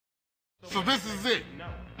So this is it.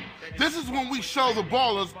 This is when we show the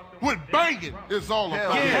ballers what banging is all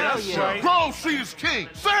about. Yeah, that's right. Grove Street is king.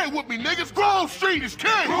 Say it with me, niggas. Grove Street is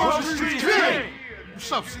king. Grove Street is king.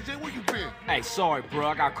 What's up, CJ? Where you been? Hey, sorry, bro.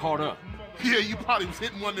 I got caught up. Yeah, you probably was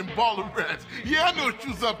hitting one of them baller rats. Yeah, I know what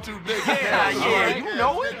you was up to, nigga. Yeah, you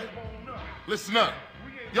know it. Listen up.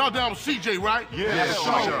 Y'all down with CJ, right? Yeah,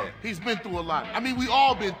 sure. He's been through a lot. I mean, we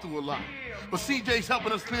all been through a lot. But CJ's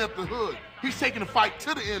helping us clean up the hood. He's taking the fight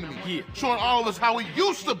to the enemy. Yeah. Showing all of us how he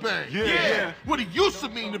used to bang. Yeah. What it used to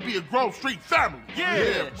mean to be a Grove Street family.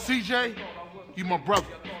 Yeah. CJ, you my brother.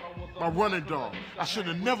 My running dog. I should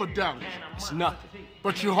have never doubted you. It's nothing.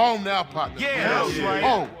 But you're home now, partner. Yeah, that's right.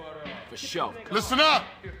 Home. For sure. Listen up.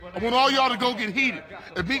 I want all y'all to go get heated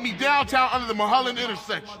and meet me downtown under the Mulholland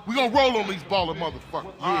intersection. We gonna roll on these baller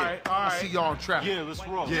motherfuckers. All right. I see y'all in traffic. Yeah, let's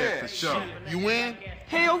roll. Yeah, for sure. You in?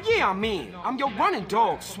 Hell yeah, I'm in. I'm your running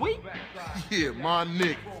dog, sweet. Yeah, my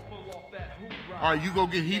nigga. All right, you go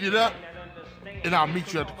get heated up, and I'll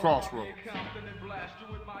meet you at the crossroads.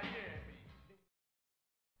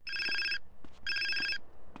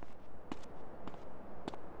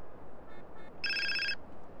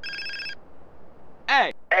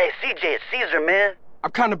 Hey, CJ, it's Caesar, man.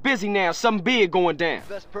 I'm kind of busy now. Something big going down.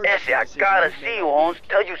 Essie, I gotta see you, Holmes.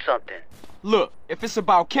 Tell you something. Look, if it's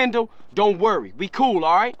about Kendall, don't worry. We cool,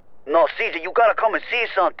 all right? No, Caesar, you gotta come and see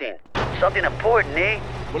something. Something important, eh?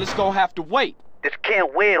 Well, it's gonna have to wait. This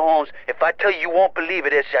can't wait, Holmes. If I tell you, you won't believe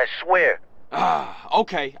it, Essie, I swear.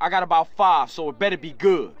 Okay. I got about 5, so it better be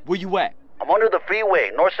good. Where you at? I'm under the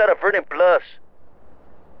freeway, north side of Verdant Plus.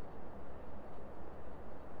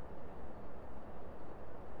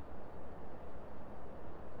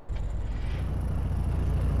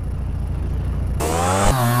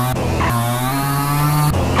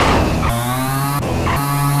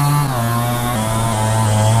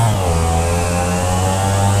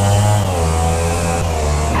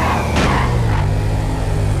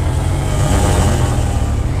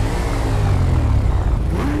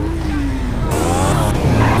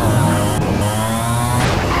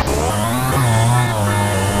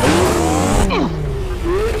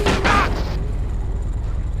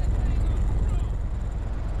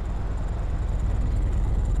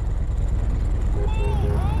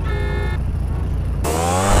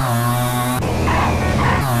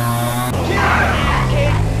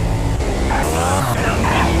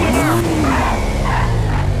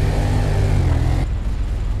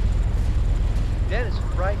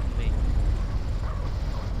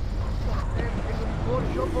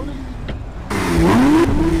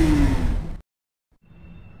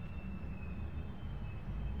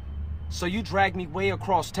 So you dragged me way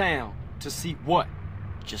across town to see what?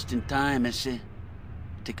 Just in time, Essie.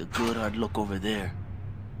 Take a good hard look over there.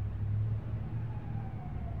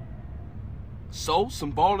 So,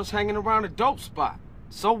 some ballers hanging around a dope spot.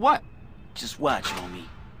 So what? Just watch, homie.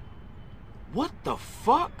 What the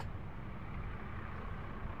fuck?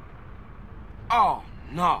 Oh,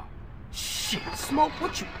 no. Shit, Smoke,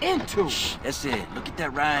 what you into? Shh, Essie, look at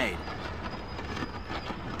that ride.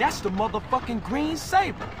 That's the motherfucking green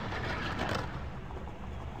Sabre.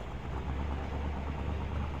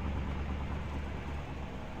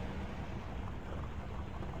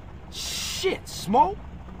 Shit, Smoke?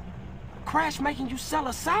 Crash making you sell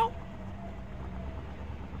us out?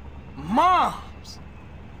 Moms!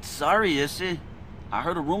 Sorry, Essie. I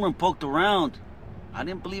heard a rumor and poked around. I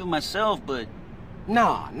didn't believe it myself, but...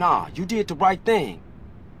 Nah, you did the right thing.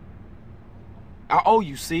 I owe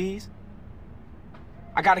you, C's.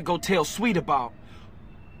 I gotta go tell Sweet about...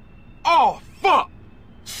 Oh, fuck!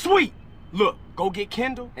 Sweet! Look, go get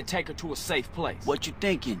Kendall and take her to a safe place. What you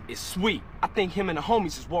thinking? It's Sweet. I think him and the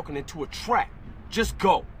homies is walking into a trap. Just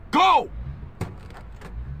go. Go!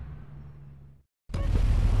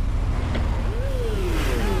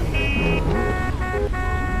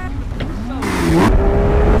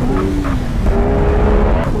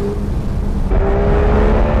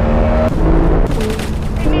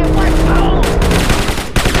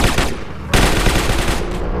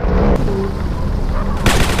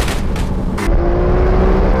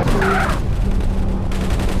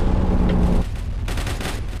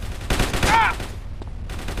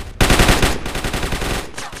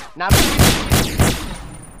 Now,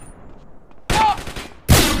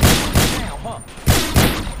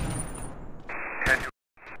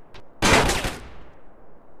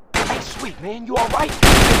 Hey, Sweet, man, you all right?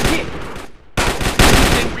 Hey,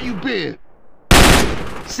 Where you been?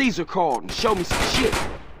 Caesar called and showed me some shit.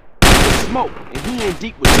 It's Smoke, and he in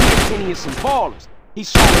deep with me and Kenny and some ballers. He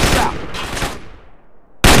saw us out.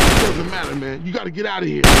 It doesn't matter, man. You gotta get out of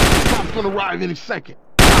here. The cop's gonna arrive any second.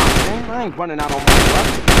 Nah, man, I ain't running out on my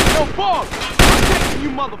brother. Yo, ball. I'm taking you,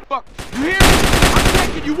 motherfucker. You hear me? I'm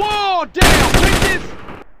taking you all down, bitches.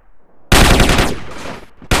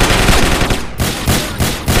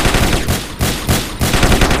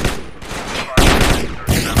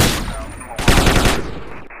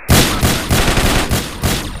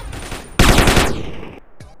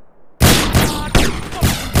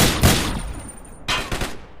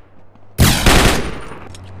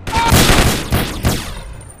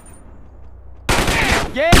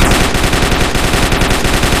 Yeah.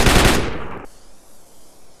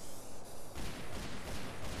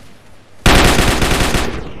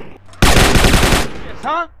 Yes,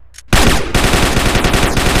 huh?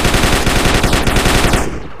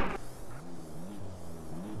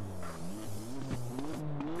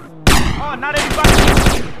 Oh, not everybody.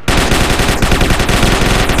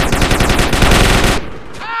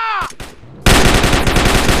 Ah!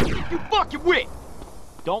 You fucking with?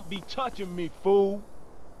 Don't be touching me, fool.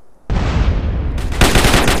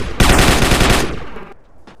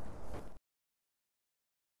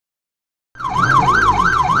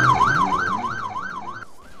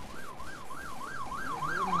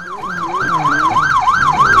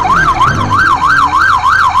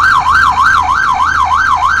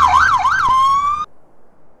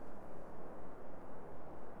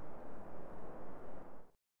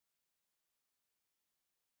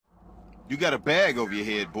 You got a bag over your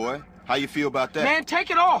head, boy. How you feel about that? Man, take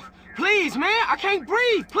it off. Please, man. I can't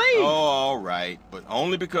breathe. Please. Oh, all right. But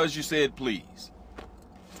only because you said please.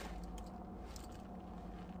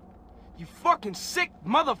 You fucking sick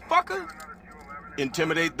motherfucker.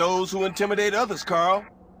 Intimidate those who intimidate others, Carl.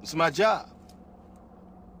 It's my job.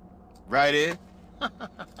 Right, Ed?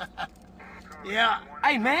 Yeah.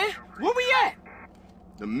 Hey, man. Where we at?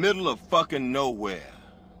 The middle of fucking nowhere.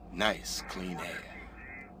 Nice, clean air.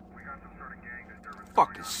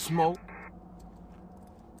 Fucking smoke.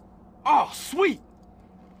 Oh, sweet.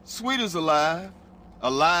 Sweet is alive.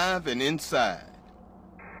 Alive and inside.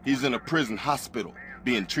 He's in a prison hospital,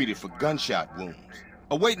 being treated for gunshot wounds.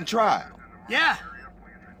 Awaiting trial. Yeah.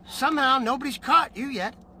 Somehow nobody's caught you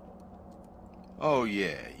yet. Oh,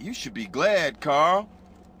 yeah. You should be glad, Carl.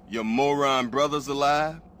 Your moron brother's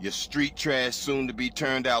alive. Your street trash soon-to-be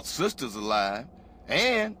turned-out sister's alive.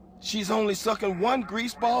 And she's only sucking one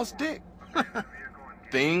greaseball's dick.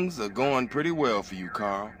 Things are going pretty well for you,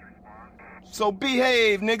 Carl. So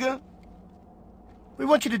behave, nigga. We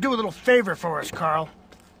want you to do a little favor for us, Carl.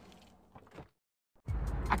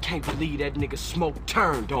 I can't believe that nigga Smoke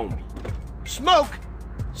turned on me. Smoke?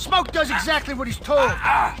 Smoke does exactly what he's told.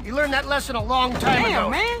 He learned that lesson a long time ago.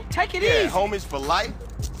 Damn, man. Take it Yeah, easy. homies for life.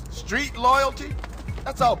 Street loyalty.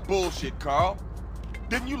 That's all bullshit, Carl.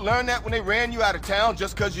 Didn't you learn that when they ran you out of town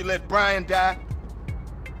just because you let Brian die?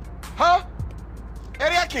 Huh?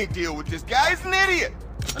 Eddie, I can't deal with this guy. He's an idiot.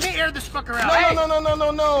 Let me air this fucker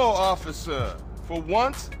out. No, officer. For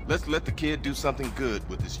once, let's let the kid do something good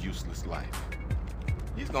with his useless life.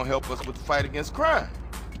 He's gonna help us with the fight against crime.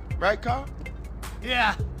 Right, Carl?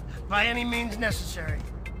 Yeah, by any means necessary.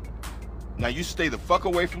 Now you stay the fuck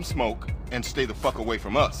away from Smoke and stay the fuck away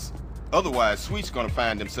from us. Otherwise, Sweet's gonna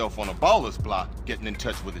find himself on a baller's block getting in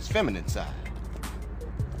touch with his feminine side.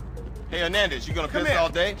 Hey, Hernandez, you gonna Come piss here. all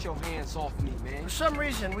day? Get your hands off me, man. For some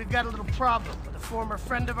reason, we've got a little problem with a former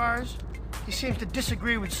friend of ours. He seems to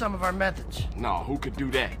disagree with some of our methods. No, who could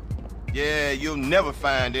do that? Yeah, you'll never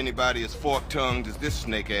find anybody as fork-tongued as this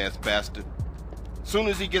snake-ass bastard. Soon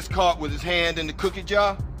as he gets caught with his hand in the cookie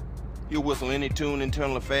jar, he'll whistle any tune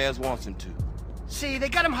Internal Affairs wants him to. See, they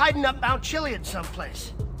got him hiding up Mount Chiliad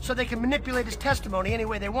someplace, so they can manipulate his testimony any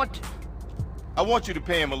way they want to. I want you to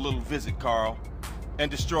pay him a little visit, Carl,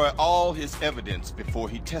 and destroy all his evidence before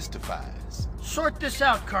he testifies. Sort this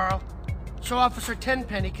out, Carl, so Officer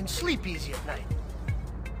Tenpenny can sleep easy at night.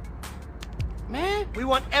 Man, We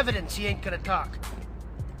want evidence he ain't gonna talk.